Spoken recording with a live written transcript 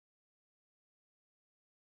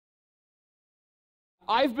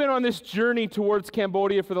I've been on this journey towards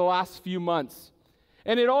Cambodia for the last few months.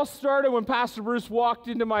 And it all started when Pastor Bruce walked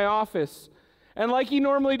into my office. And like he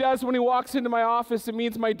normally does when he walks into my office, it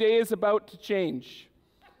means my day is about to change.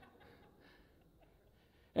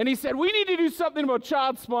 And he said, we need to do something about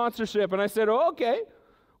child sponsorship. And I said, oh, okay.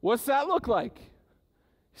 What's that look like?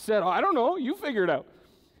 He said, oh, I don't know. You figure it out.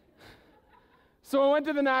 So I went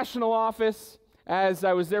to the national office as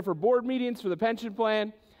I was there for board meetings for the pension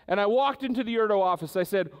plan. And I walked into the URDO office. I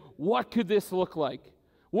said, what could this look like?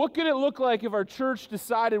 What could it look like if our church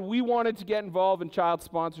decided we wanted to get involved in child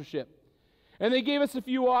sponsorship? And they gave us a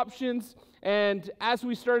few options. And as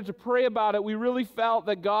we started to pray about it, we really felt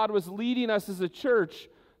that God was leading us as a church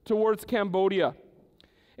towards Cambodia.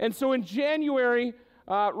 And so in January,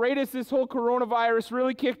 right as this whole coronavirus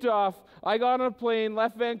really kicked off, I got on a plane,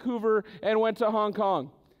 left Vancouver, and went to Hong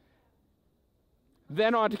Kong.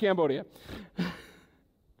 Then on to Cambodia.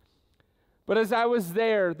 But as I was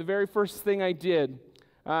there, the very first thing I did,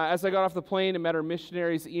 as I got off the plane and met our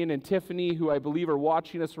missionaries, Ian and Tiffany, who I believe are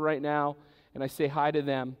watching us right now, and I say hi to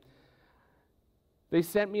them, they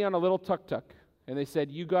sent me on a little tuk-tuk, and they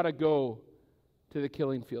said, you got to go to the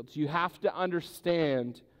killing fields. You have to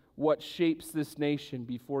understand what shapes this nation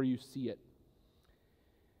before you see it.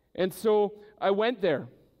 And so I went there.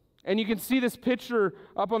 And you can see this picture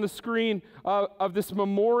up on the screen of this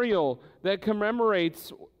memorial that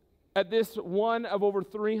commemorates at this one of over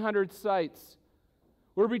 300 sites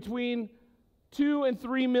where between 2 and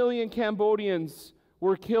 3 million Cambodians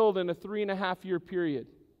were killed in a 3.5-year period.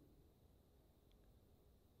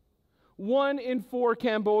 1 in 4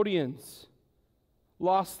 Cambodians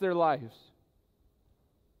lost their lives.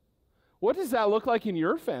 What does that look like in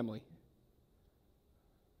your family?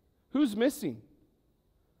 Who's missing?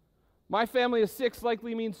 My family of 6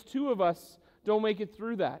 likely means 2 of us don't make it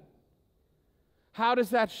through that. How does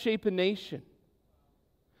that shape a nation?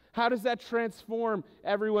 How does that transform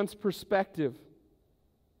everyone's perspective?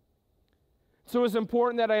 So it was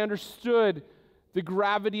important that I understood the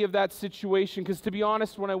gravity of that situation, because to be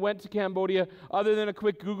honest, when I went to Cambodia, other than a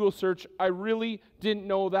quick Google search, I really didn't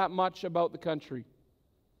know that much about the country.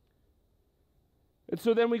 And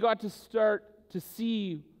so then we got to start to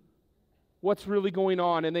see what's really going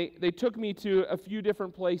on. And they took me to a few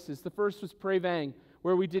different places. The first was Prey Vang,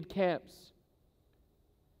 where we did camps.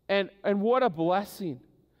 And what a blessing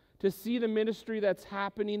to see the ministry that's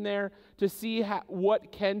happening there, to see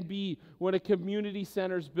what can be when a community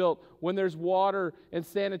center is built, when there's water and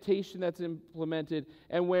sanitation that's implemented,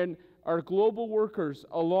 and when our global workers,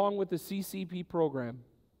 along with the CCP program,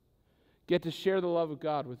 get to share the love of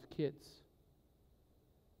God with kids.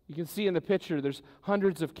 You can see in the picture, there's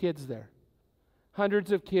hundreds of kids there.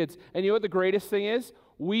 Hundreds of kids. And you know what the greatest thing is?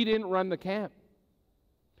 We didn't run the camp.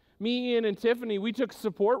 Me, Ian, and Tiffany, we took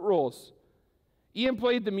support roles. Ian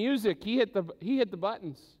played the music. He hit the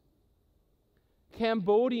buttons.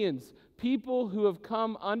 Cambodians, people who have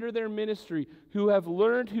come under their ministry, who have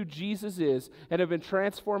learned who Jesus is and have been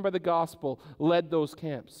transformed by the gospel, led those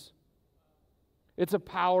camps. It's a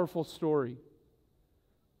powerful story.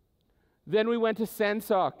 Then we went to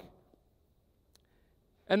Sansak.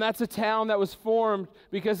 And that's a town that was formed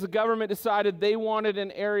because the government decided they wanted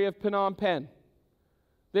an area of Phnom Penh.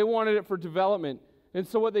 They wanted it for development. And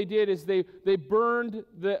so what they did is they burned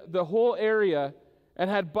the whole area and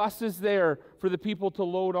had buses there for the people to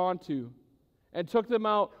load onto, and took them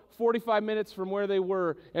out 45 minutes from where they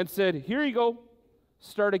were and said, here you go,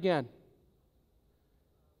 start again.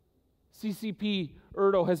 CCP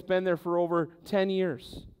URDO has been there for over 10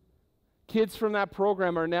 years. Kids from that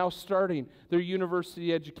program are now starting their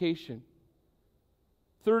university education.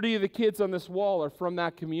 30 of the kids on this wall are from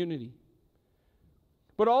that community.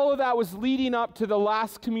 But all of that was leading up to the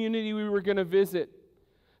last community we were going to visit.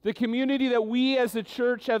 The community that we as a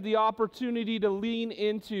church have the opportunity to lean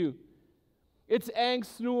into. It's Ang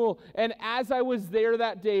Snool. And as I was there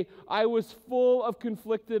that day, I was full of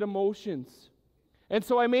conflicted emotions. And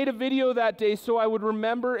so I made a video that day so I would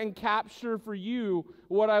remember and capture for you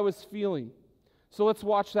what I was feeling. So let's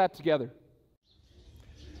watch that together.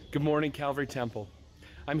 Good morning, Calvary Temple.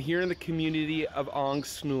 I'm here in the community of Ang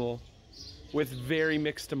Snool with very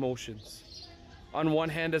mixed emotions. On one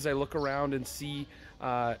hand, as I look around and see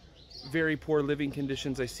very poor living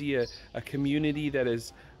conditions, I see a community that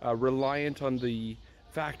is reliant on the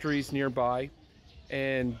factories nearby,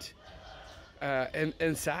 and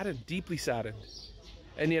saddened, deeply saddened.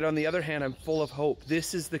 And yet on the other hand, I'm full of hope.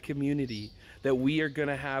 This is the community that we are going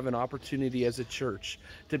to have an opportunity as a church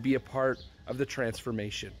to be a part of the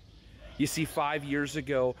transformation. You see, 5 years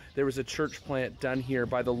ago, there was a church plant done here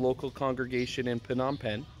by the local congregation in Phnom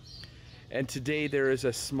Penh. And today there is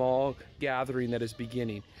a small gathering that is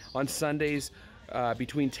beginning. On Sundays,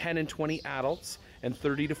 between 10 and 20 adults and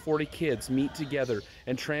 30 to 40 kids meet together,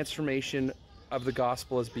 and transformation of the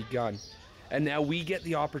gospel has begun. And now we get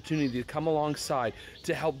the opportunity to come alongside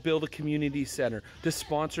to help build a community center, to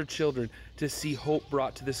sponsor children, to see hope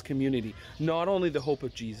brought to this community. Not only the hope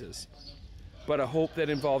of Jesus, but a hope that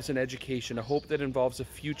involves an education, a hope that involves a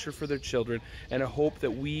future for their children, and a hope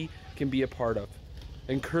that we can be a part of.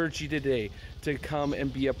 I encourage you today to come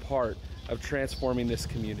and be a part of transforming this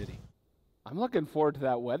community. I'm looking forward to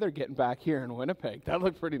that weather getting back here in Winnipeg. That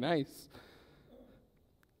looked pretty nice.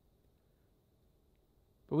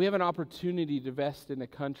 But we have an opportunity to invest in a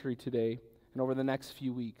country today and over the next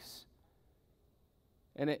few weeks.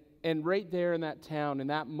 And right there in that town, in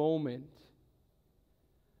that moment,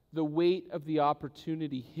 the weight of the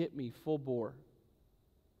opportunity hit me full bore.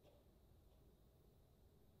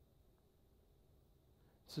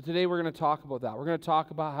 So today we're going to talk about that. We're going to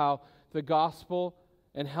talk about how the gospel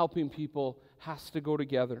and helping people has to go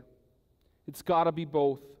together. It's got to be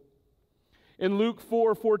both. In Luke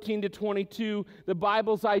 4:14-22, the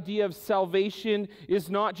Bible's idea of salvation is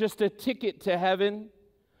not just a ticket to heaven,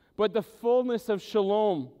 but the fullness of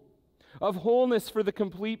shalom, of wholeness for the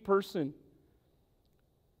complete person.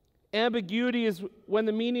 Ambiguity is when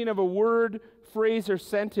the meaning of a word, phrase, or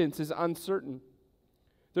sentence is uncertain.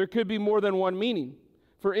 There could be more than one meaning.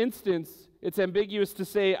 For instance, it's ambiguous to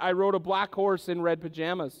say, I rode a black horse in red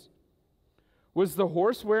pajamas. Was the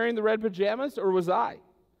horse wearing the red pajamas, or was I?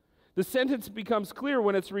 The sentence becomes clear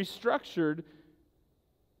when it's restructured.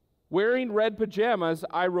 Wearing red pajamas,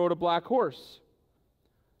 I rode a black horse.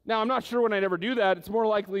 Now, I'm not sure when I'd ever do that. It's more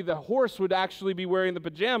likely the horse would actually be wearing the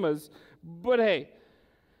pajamas. But hey,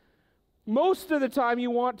 most of the time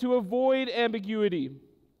you want to avoid ambiguity.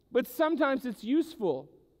 But sometimes it's useful.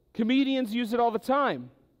 Comedians use it all the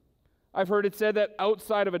time. I've heard it said that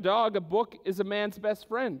outside of a dog, a book is a man's best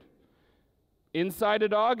friend. Inside a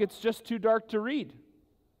dog, it's just too dark to read.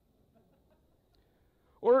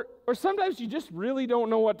 Or sometimes you just really don't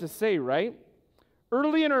know what to say, right?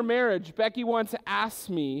 Early in our marriage, Becky once asked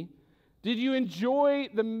me, did you enjoy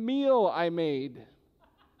the meal I made?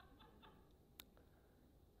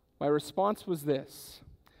 My response was this: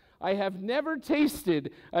 I have never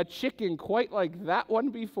tasted a chicken quite like that one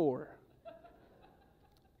before.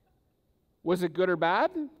 Was it good or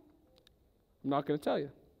bad? I'm not going to tell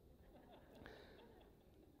you.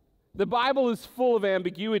 The Bible is full of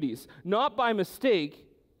ambiguities, not by mistake,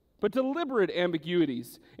 but deliberate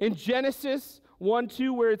ambiguities. In Genesis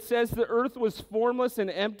 1:2, where it says the earth was formless and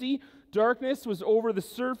empty, darkness was over the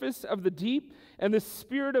surface of the deep, and the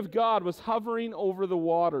Spirit of God was hovering over the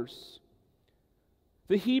waters.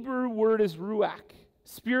 The Hebrew word is ruach,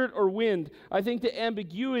 spirit or wind. I think the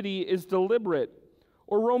ambiguity is deliberate.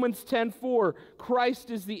 Or Romans 10:4,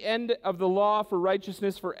 Christ is the end of the law for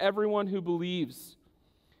righteousness for everyone who believes.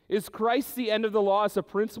 Is Christ the end of the law as a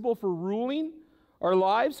principle for ruling our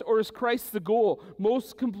lives, or is Christ the goal,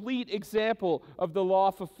 most complete example of the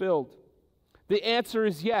law fulfilled? The answer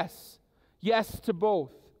is yes. Yes to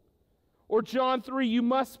both. Or John 3, you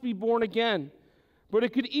must be born again. But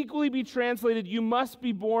it could equally be translated, you must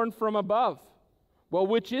be born from above. Well,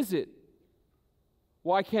 which is it?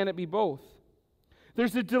 Why can't it be both?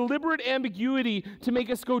 There's a deliberate ambiguity to make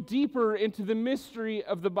us go deeper into the mystery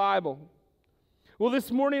of the Bible. Well,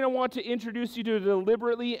 this morning I want to introduce you to a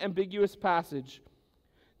deliberately ambiguous passage.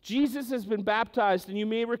 Jesus has been baptized, and you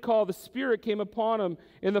may recall the Spirit came upon him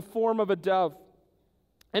in the form of a dove.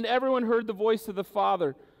 And everyone heard the voice of the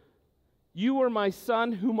Father. You are my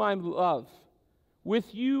Son whom I love.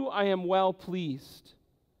 With you I am well pleased.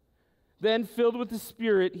 Then, filled with the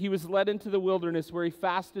Spirit, he was led into the wilderness, where he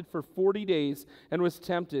fasted for 40 days and was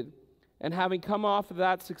tempted. And having come off of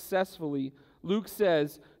that successfully, Luke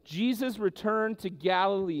says, Jesus returned to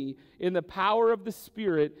Galilee in the power of the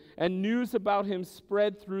Spirit, and news about him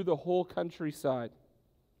spread through the whole countryside.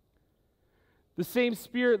 The same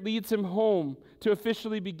Spirit leads him home to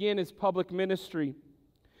officially begin his public ministry.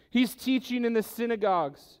 He's teaching in the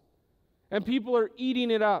synagogues, and people are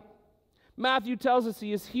eating it up. Matthew tells us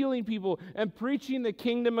he is healing people and preaching the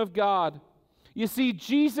kingdom of God. You see,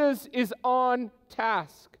 Jesus is on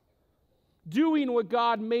task, doing what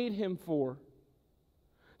God made him for.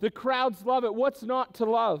 The crowds love it. What's not to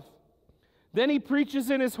love? Then he preaches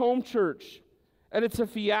in his home church, and it's a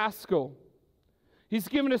fiasco. He's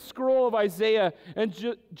given a scroll of Isaiah, and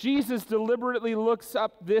Jesus deliberately looks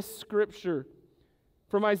up this scripture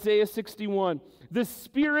from Isaiah 61. The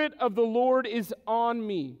Spirit of the Lord is on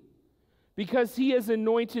me, because he has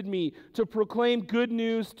anointed me to proclaim good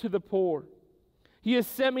news to the poor. He has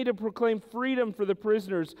sent me to proclaim freedom for the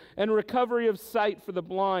prisoners and recovery of sight for the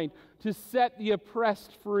blind, to set the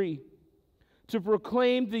oppressed free, to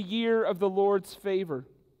proclaim the year of the Lord's favor.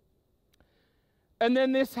 And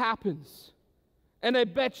then this happens, and I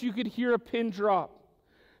bet you could hear a pin drop.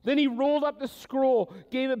 Then he rolled up the scroll,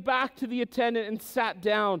 gave it back to the attendant, and sat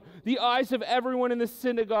down. The eyes of everyone in the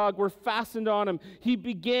synagogue were fastened on him. He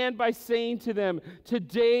began by saying to them,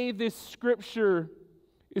 "Today this scripture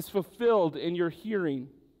is fulfilled in your hearing."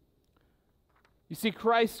 You see,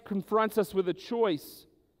 Christ confronts us with a choice.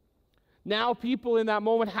 Now people in that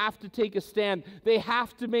moment have to take a stand. They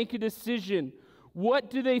have to make a decision. What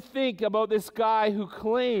do they think about this guy who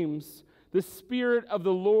claims the Spirit of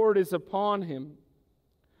the Lord is upon him?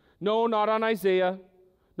 No, not on Isaiah,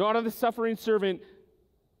 not on the suffering servant,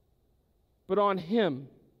 but on him.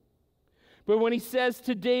 But when he says,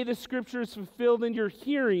 "Today the scripture is fulfilled in your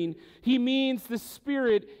hearing," he means the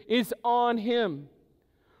Spirit is on him.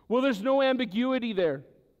 Well, there's no ambiguity there.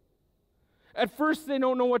 At first, they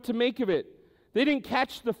don't know what to make of it. They didn't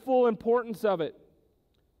catch the full importance of it.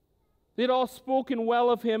 They'd all spoken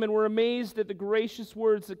well of him and were amazed at the gracious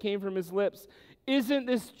words that came from his lips. "Isn't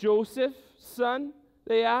this Joseph's son?"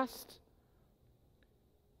 they asked.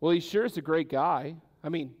 Well, he sure is a great guy. I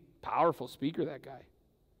mean, powerful speaker, that guy.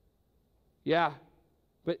 Yeah,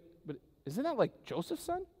 but isn't that like Joseph's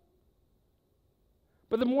son?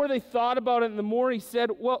 But the more they thought about it, and the more he said,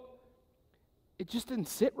 well, it just didn't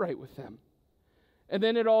sit right with them. And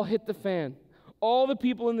then it all hit the fan. All the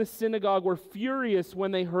people in the synagogue were furious when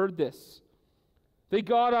they heard this. They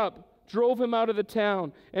got up, drove him out of the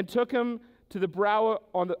town, and took him to the brow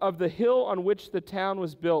of the hill on which the town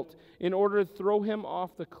was built, in order to throw him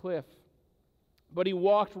off the cliff. But he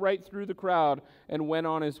walked right through the crowd and went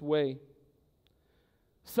on his way.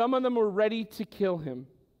 Some of them were ready to kill him.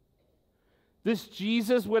 This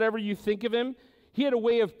Jesus, whatever you think of him, he had a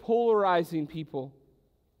way of polarizing people.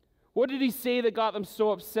 What did he say that got them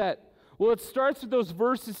so upset? Well, it starts with those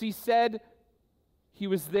verses he said he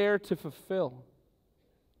was there to fulfill.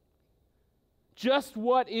 Just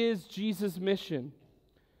what is Jesus' mission?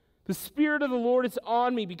 The Spirit of the Lord is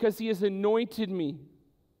on me because he has anointed me.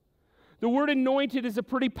 The word anointed is a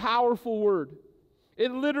pretty powerful word.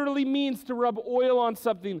 It literally means to rub oil on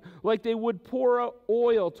something, like they would pour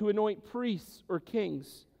oil to anoint priests or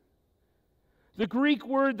kings. The Greek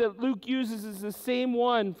word that Luke uses is the same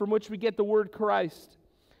one from which we get the word Christ.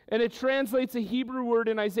 And it translates a Hebrew word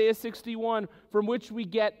in Isaiah 61 from which we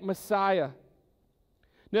get Messiah.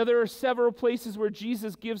 Now, there are several places where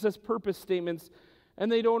Jesus gives us purpose statements, and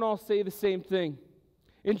they don't all say the same thing.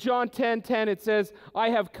 In John 10:10, it says,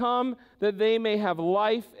 "I have come that they may have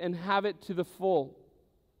life and have it to the full."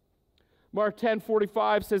 Mark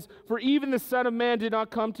 10:45 says, "For even the Son of Man did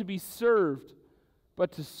not come to be served,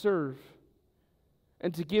 but to serve,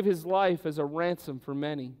 and to give his life as a ransom for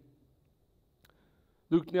many."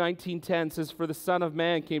 Luke 19:10 says, "For the Son of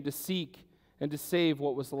Man came to seek and to save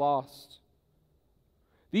what was lost."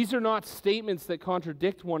 These are not statements that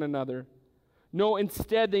contradict one another. No,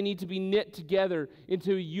 instead, they need to be knit together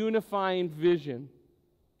into a unifying vision.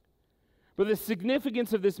 But the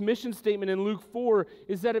significance of this mission statement in Luke 4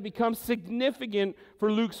 is that it becomes significant for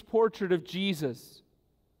Luke's portrait of Jesus.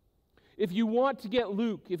 If you want to get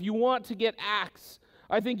Luke, if you want to get Acts,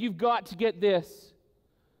 I think you've got to get this.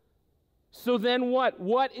 So then what?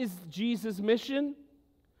 What is Jesus' mission?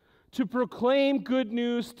 To proclaim good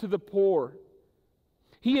news to the poor.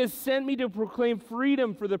 He has sent me to proclaim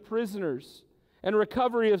freedom for the prisoners and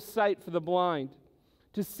recovery of sight for the blind,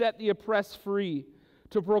 to set the oppressed free,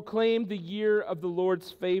 to proclaim the year of the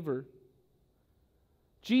Lord's favor.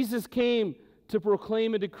 Jesus came to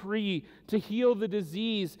proclaim a decree, to heal the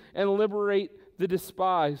disease and liberate the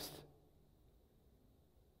despised.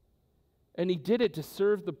 And he did it to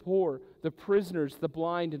serve the poor, the prisoners, the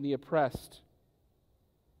blind, and the oppressed.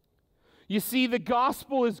 You see, the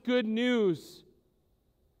gospel is good news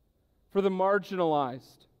for the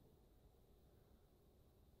marginalized.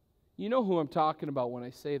 You know who I'm talking about when I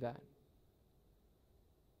say that.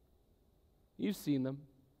 You've seen them.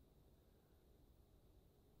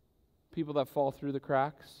 People that fall through the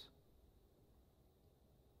cracks.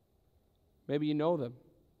 Maybe you know them.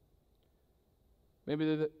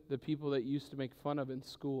 Maybe they're the people that you used to make fun of in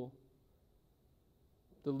school.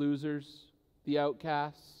 The losers, the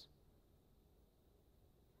outcasts.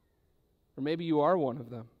 Or maybe you are one of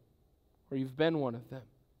them. Or you've been one of them.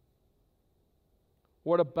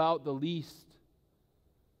 What about the least,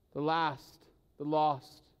 the last, the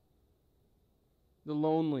lost, the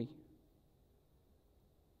lonely?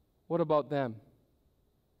 What about them?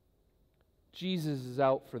 Jesus is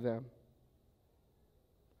out for them.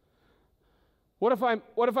 What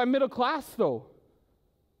if I'm middle class though?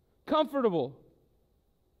 Comfortable.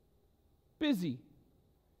 Busy.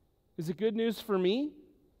 Is it good news for me?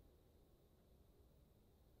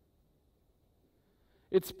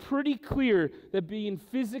 It's pretty clear that being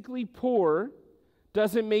physically poor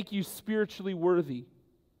doesn't make you spiritually worthy.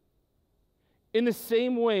 In the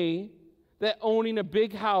same way that owning a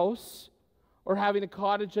big house or having a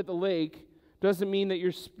cottage at the lake doesn't mean that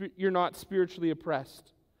you're not spiritually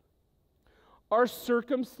oppressed. Our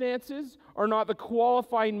circumstances are not the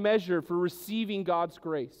qualifying measure for receiving God's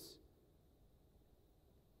grace.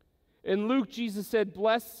 In Luke, Jesus said,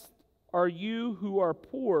 "Blessed are you who are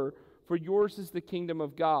poor, for yours is the kingdom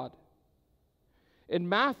of God." In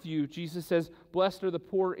Matthew, Jesus says, "Blessed are the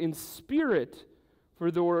poor in spirit, for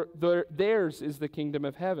theirs is the kingdom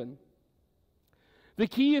of heaven." The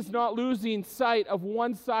key is not losing sight of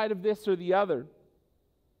one side of this or the other.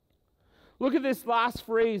 Look at this last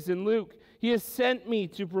phrase in Luke. He has sent me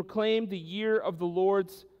to proclaim the year of the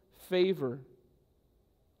Lord's favor.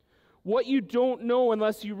 What you don't know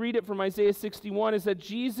unless you read it from Isaiah 61 is that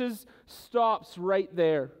Jesus stops right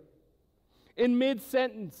there. In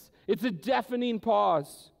mid-sentence, it's a deafening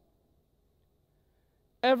pause.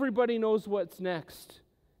 Everybody knows what's next.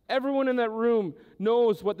 Everyone in that room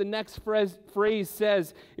knows what the next phrase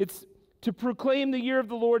says. It's to proclaim the year of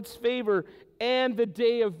the Lord's favor and the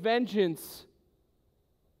day of vengeance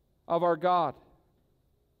of our God.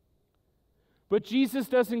 But Jesus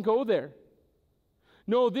doesn't go there.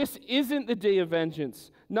 No, this isn't the day of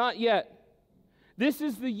vengeance. Not yet. This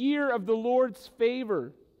is the year of the Lord's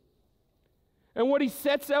favor. And what he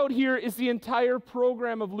sets out here is the entire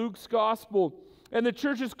program of Luke's gospel. And the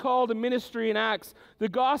church is called a ministry in Acts. The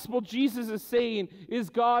gospel Jesus is saying is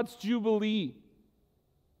God's jubilee.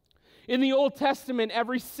 In the Old Testament,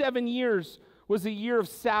 every 7 years was a year of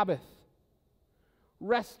Sabbath,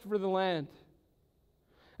 rest for the land.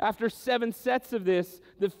 After 7 sets of this,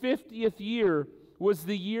 the 50th year was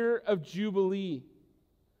the year of Jubilee,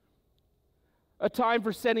 a time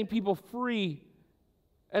for setting people free.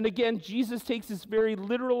 And again, Jesus takes this very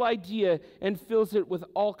literal idea and fills it with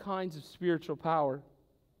all kinds of spiritual power.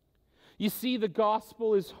 You see, the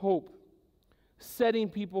gospel is hope, setting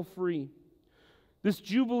people free. This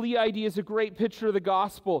Jubilee idea is a great picture of the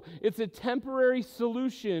gospel. It's a temporary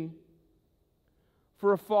solution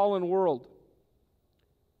for a fallen world.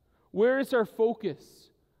 Where is our focus?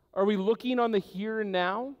 Are we looking on the here and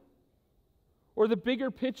now? Or the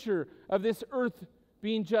bigger picture of this earth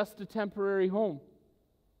being just a temporary home?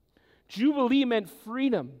 Jubilee meant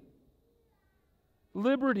freedom,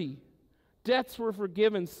 liberty. Debts were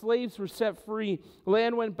forgiven. Slaves were set free.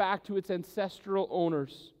 Land went back to its ancestral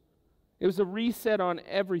owners. It was a reset on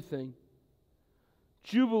everything.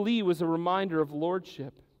 Jubilee was a reminder of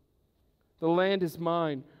lordship. The land is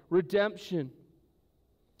mine. Redemption.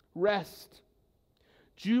 Rest.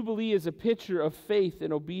 Jubilee is a picture of faith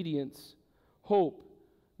and obedience, hope,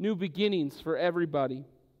 new beginnings for everybody.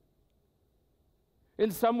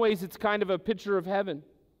 In some ways, it's kind of a picture of heaven,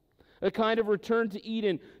 a kind of return to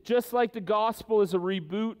Eden, just like the gospel is a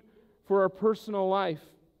reboot for our personal life.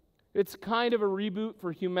 It's kind of a reboot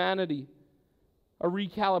for humanity, a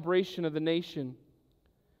recalibration of the nation.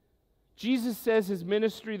 Jesus says his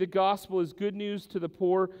ministry, the gospel, is good news to the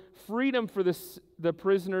poor, freedom for the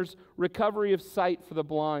prisoners, recovery of sight for the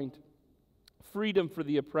blind, freedom for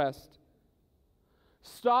the oppressed.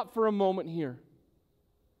 Stop for a moment here.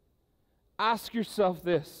 Ask yourself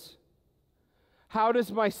this: how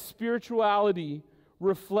does my spirituality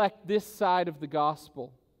reflect this side of the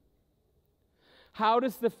gospel? How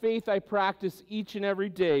does the faith I practice each and every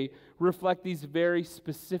day reflect these very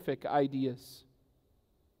specific ideas?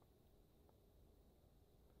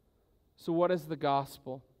 So what is the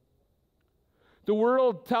gospel? The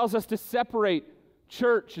world tells us to separate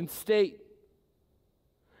church and state,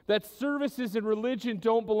 that services and religion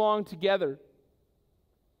don't belong together.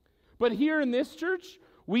 But here in this church,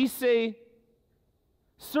 we say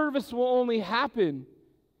service will only happen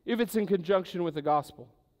if it's in conjunction with the gospel.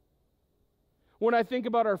 When I think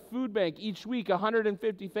about our food bank, each week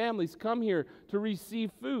 150 families come here to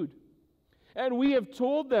receive food. And we have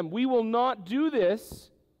told them we will not do this.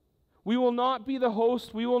 We will not be the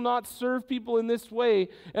host. We will not serve people in this way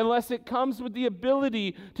unless it comes with the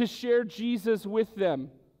ability to share Jesus with them.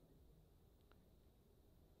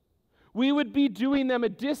 We would be doing them a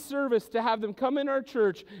disservice to have them come in our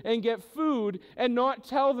church and get food and not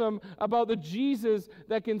tell them about the Jesus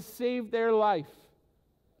that can save their life,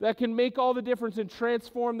 that can make all the difference and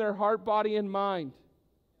transform their heart, body, and mind.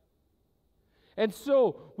 And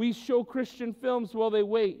so we show Christian films while they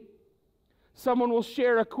wait. Someone will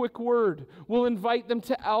share a quick word. We'll invite them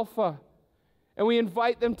to Alpha. And we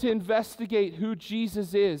invite them to investigate who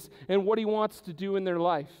Jesus is and what he wants to do in their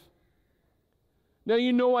life. Now,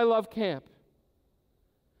 you know I love camp.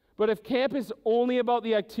 But if camp is only about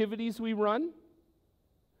the activities we run,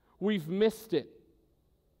 we've missed it.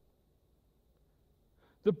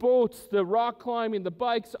 The boats, the rock climbing, the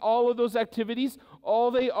bikes, all of those activities, all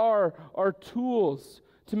they are tools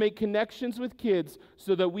to make connections with kids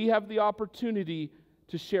so that we have the opportunity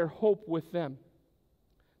to share hope with them,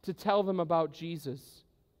 to tell them about Jesus.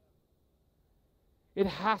 It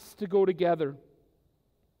has to go together.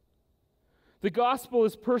 The gospel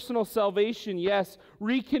is personal salvation, yes,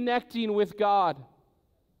 reconnecting with God.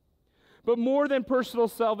 But more than personal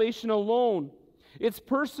salvation alone, it's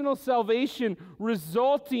personal salvation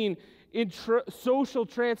resulting in social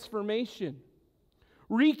transformation.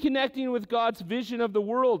 Reconnecting with God's vision of the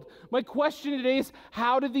world. My question today is,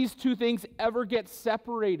 how did these two things ever get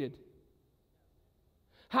separated?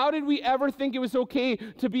 How did we ever think it was okay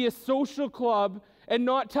to be a social club and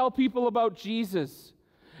not tell people about Jesus?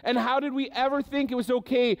 And how did we ever think it was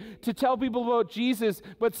okay to tell people about Jesus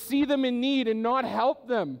but see them in need and not help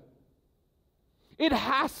them? It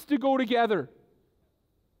has to go together.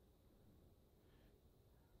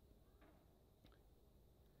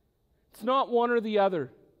 It's not one or the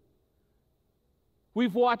other.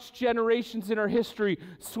 We've watched generations in our history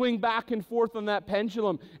swing back and forth on that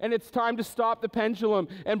pendulum, and it's time to stop the pendulum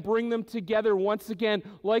and bring them together once again,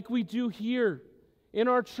 like we do here in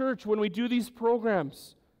our church when we do these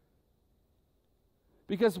programs.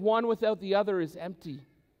 Because one without the other is empty.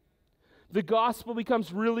 The gospel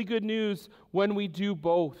becomes really good news when we do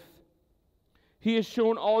both. He has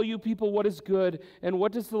shown all you people what is good, and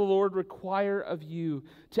what does the Lord require of you?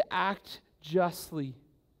 To act justly,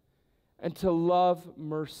 and to love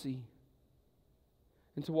mercy,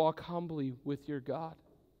 and to walk humbly with your God.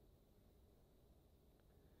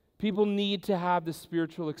 People need to have the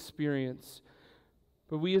spiritual experience,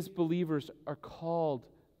 but we as believers are called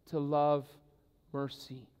to love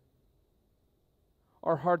mercy.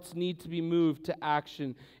 Our hearts need to be moved to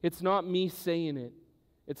action. It's not me saying it.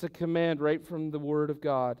 It's a command right from the Word of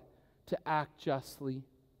God to act justly.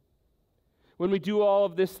 When we do all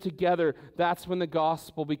of this together, that's when the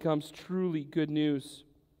gospel becomes truly good news.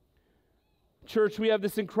 Church, we have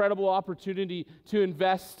this incredible opportunity to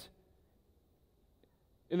invest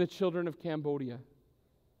in the children of Cambodia.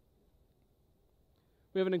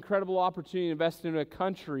 We have an incredible opportunity to invest in a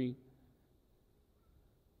country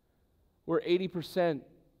where 80%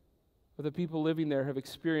 of the people living there have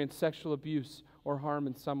experienced sexual abuse or harm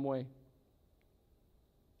in some way.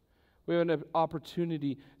 We have an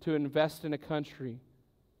opportunity to invest in a country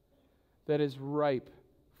that is ripe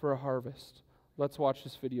for a harvest. Let's watch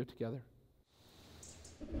this video together.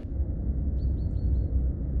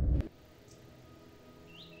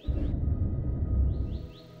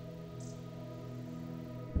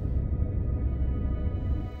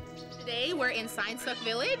 Today we're in Sainsuk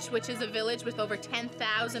Village, which is a village with over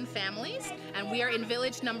 10,000 families, and we are in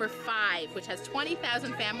village number 5, which has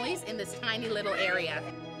 20,000 families in this tiny little area.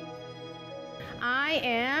 I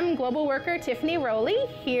am global worker Tiffany Rowley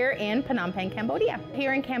here in Phnom Penh, Cambodia.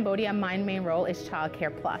 Here in Cambodia, my main role is Child Care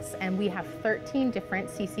Plus, and we have 13 different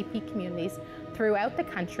CCP communities throughout the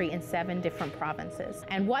country in 7 different provinces.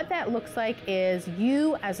 And what that looks like is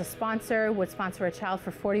you as a sponsor would sponsor a child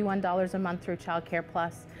for $41 a month through Child Care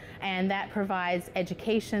Plus, and that provides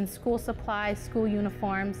education, school supplies, school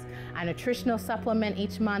uniforms, a nutritional supplement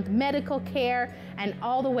each month, medical care, and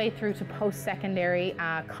all the way through to post-secondary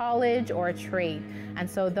college or a trade. And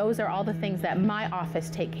so those are all the things that my office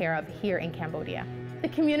take care of here in Cambodia. The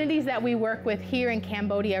communities that we work with here in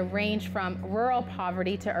Cambodia range from rural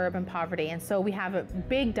poverty to urban poverty, and so we have a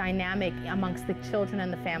big dynamic amongst the children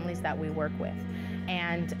and the families that we work with.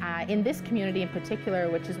 And in this community in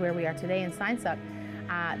particular, which is where we are today in Sainsuk,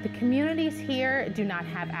 the communities here do not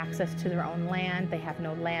have access to their own land. They have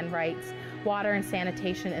no land rights. Water and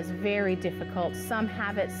sanitation is very difficult. Some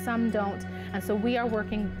have it, some don't. And so we are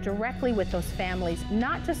working directly with those families,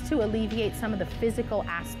 not just to alleviate some of the physical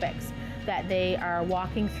aspects that they are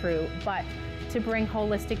walking through, but to bring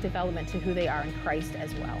holistic development to who they are in Christ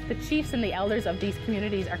as well. The chiefs and the elders of these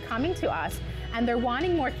communities are coming to us and they're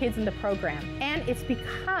wanting more kids in the program. And it's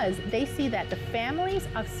because they see that the families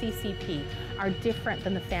of CCP are different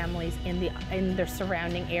than the families in their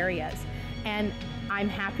surrounding areas. And I'm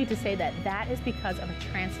happy to say that that is because of a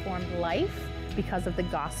transformed life, because of the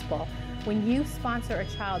gospel. When you sponsor a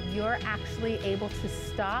child, you're actually able to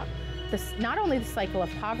stop not only the cycle of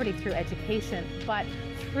poverty through education, but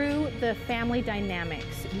through the family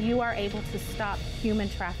dynamics, you are able to stop human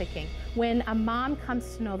trafficking. When a mom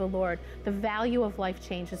comes to know the Lord, the value of life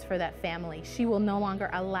changes for that family. She will no longer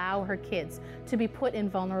allow her kids to be put in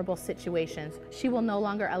vulnerable situations. She will no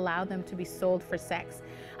longer allow them to be sold for sex.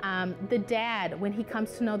 The dad, when he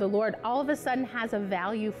comes to know the Lord, all of a sudden has a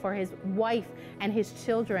value for his wife and his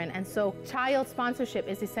children. And so child sponsorship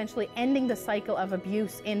is essentially ending the cycle of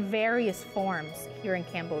abuse in various forms here in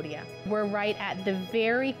Cambodia. We're right at the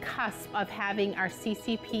very cusp of having our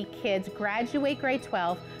CCP kids graduate grade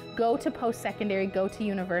 12, go to post-secondary, go to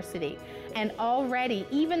university. And already,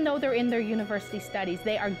 even though they're in their university studies,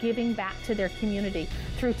 they are giving back to their community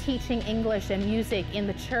through teaching English and music in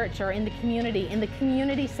the church or in the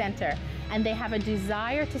community center. And they have a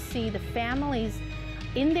desire to see the families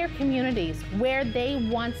in their communities where they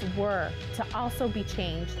once were to also be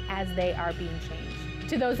changed as they are being changed.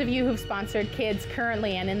 To those of you who've sponsored kids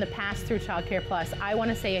currently and in the past through Child Care Plus, I want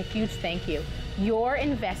to say a huge thank you. Your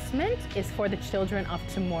investment is for the children of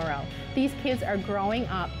tomorrow. These kids are growing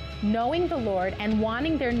up knowing the Lord and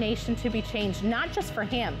wanting their nation to be changed, not just for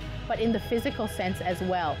Him, but in the physical sense as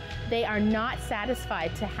well. They are not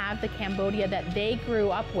satisfied to have the Cambodia that they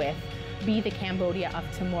grew up with be the Cambodia of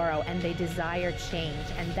tomorrow, and they desire change,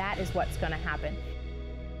 and that is what's going to happen.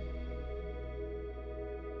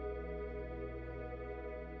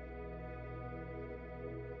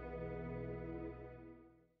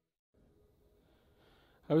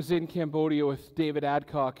 I was in Cambodia with David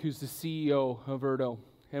Adcock, who's the CEO of Erdo.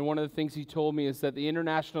 And one of the things he told me is that the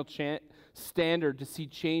international standard to see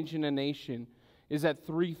change in a nation is that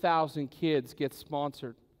 3,000 kids get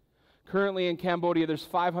sponsored. Currently in Cambodia, there's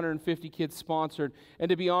 550 kids sponsored. And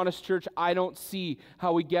to be honest, church, I don't see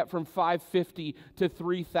how we get from 550 to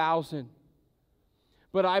 3,000.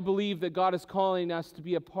 But I believe that God is calling us to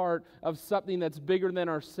be a part of something that's bigger than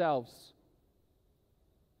ourselves.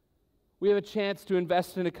 We have a chance to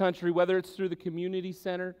invest in a country, whether it's through the community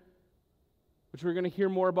center, which we're going to hear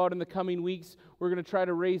more about in the coming weeks. We're going to try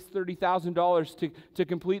to raise $30,000 to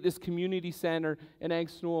complete this community center in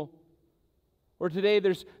Angsnool. Or today,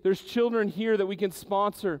 there's children here that we can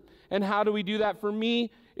sponsor. And how do we do that? For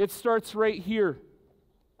me, it starts right here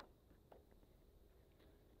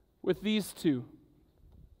with these two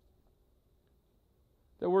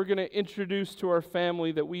that we're going to introduce to our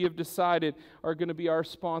family that we have decided are going to be our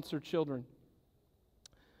sponsor children.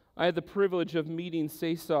 I had the privilege of meeting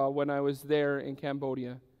Sesaw when I was there in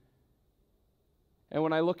Cambodia. And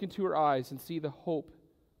when I look into her eyes and see the hope,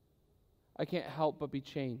 I can't help but be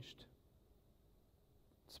changed.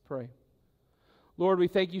 Let's pray. Lord, we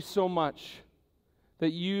thank you so much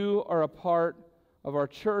that you are a part of our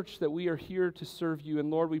church, that we are here to serve you.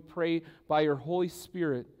 And Lord, we pray by your Holy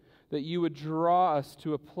Spirit that you would draw us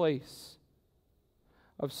to a place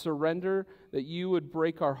of surrender, that you would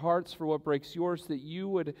break our hearts for what breaks yours, that you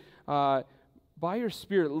would, by your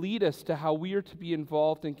Spirit, lead us to how we are to be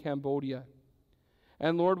involved in Cambodia.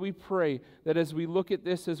 And Lord, we pray that as we look at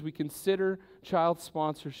this, as we consider child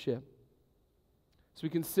sponsorship, as we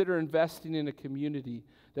consider investing in a community,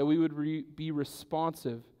 that we would be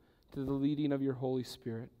responsive to the leading of your Holy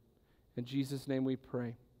Spirit. In Jesus' name we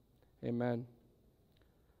pray. Amen.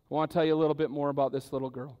 I want to tell you a little bit more about this little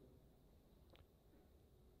girl.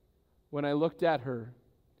 When I looked at her,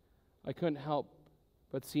 I couldn't help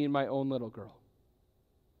but seeing my own little girl.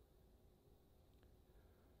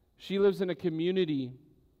 She lives in a community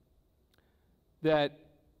that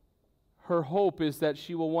her hope is that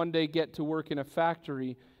she will one day get to work in a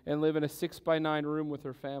factory and live in a 6x9 room with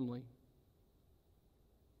her family.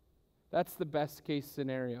 That's the best case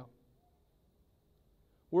scenario.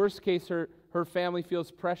 Worst case, her family feels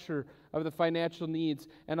pressure of the financial needs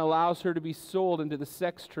and allows her to be sold into the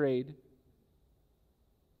sex trade.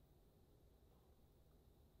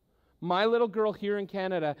 My little girl here in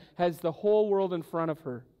Canada has the whole world in front of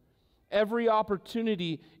her. Every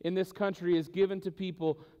opportunity in this country is given to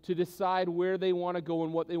people to decide where they want to go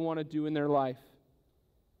and what they want to do in their life.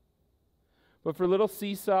 But for little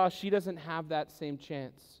Seesaw, she doesn't have that same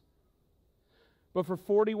chance. But for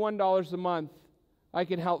 $41 a month, I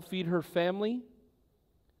can help feed her family.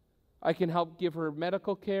 I can help give her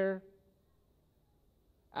medical care,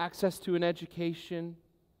 access to an education.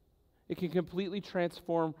 It can completely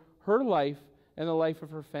transform her life and the life of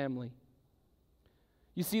her family.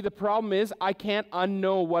 You see, the problem is I can't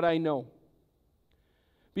unknow what I know.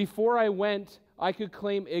 Before I went, I could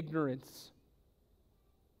claim ignorance.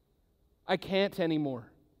 I can't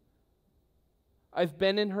anymore. I've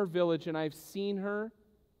been in her village and I've seen her,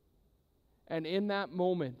 and in that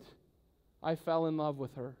moment, I fell in love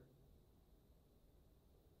with her.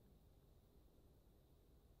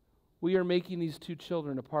 we are making these two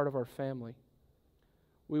children a part of our family.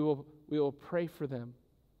 We will pray for them,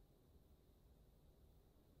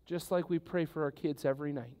 just like we pray for our kids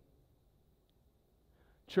every night.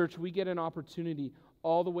 Church, we get an opportunity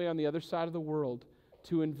all the way on the other side of the world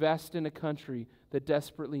to invest in a country that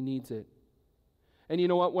desperately needs it. And you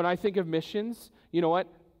know what? When I think of missions, you know what?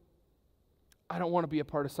 I don't want to be a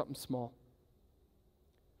part of something small.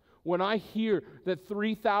 When I hear that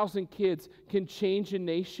 3,000 kids can change a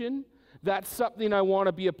nation, that's something I want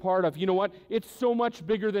to be a part of. You know what? It's so much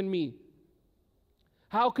bigger than me.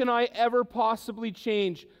 How can I ever possibly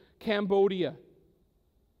change Cambodia?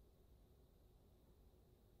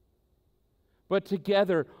 But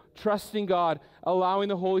together, trusting God, allowing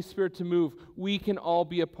the Holy Spirit to move, we can all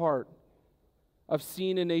be a part of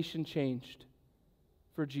seeing a nation changed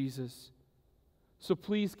for Jesus. So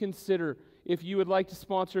please consider, if you would like to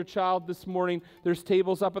sponsor a child this morning, there's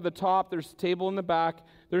tables up at the top, there's a table in the back,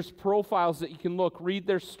 there's profiles that you can look, read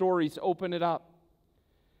their stories, open it up.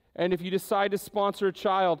 And if you decide to sponsor a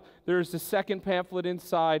child, there's a second pamphlet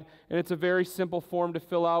inside, and it's a very simple form to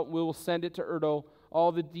fill out. We will send it to Erdo.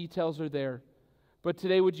 All the details are there. But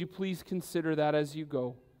today, would you please consider that as you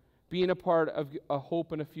go, being a part of a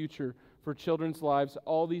hope and a future for children's lives,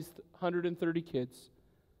 all these 130 kids,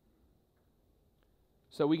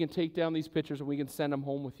 so we can take down these pictures and we can send them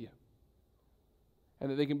home with you.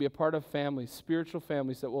 And that they can be a part of families, spiritual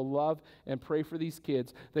families that will love and pray for these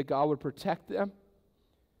kids, that God would protect them,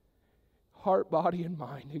 heart, body, and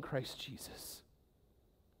mind in Christ Jesus.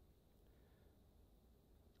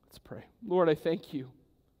 Let's pray. Lord, I thank you.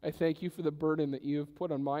 I thank you for the burden that you have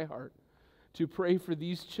put on my heart to pray for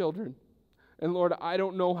these children. And Lord, I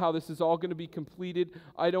don't know how this is all going to be completed.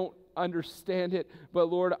 I don't understand it, but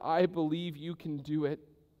Lord, I believe you can do it.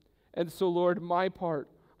 And so Lord, my part,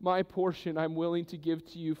 my portion, I'm willing to give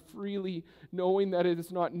to you freely, knowing that it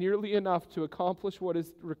is not nearly enough to accomplish what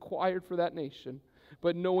is required for that nation,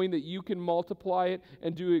 but knowing that you can multiply it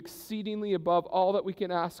and do exceedingly above all that we can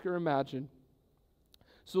ask or imagine.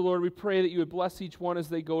 So Lord, we pray that you would bless each one as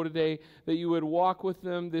they go today, that you would walk with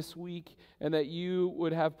them this week, and that you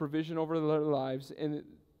would have provision over their lives. In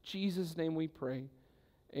Jesus' name we pray.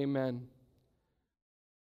 Amen.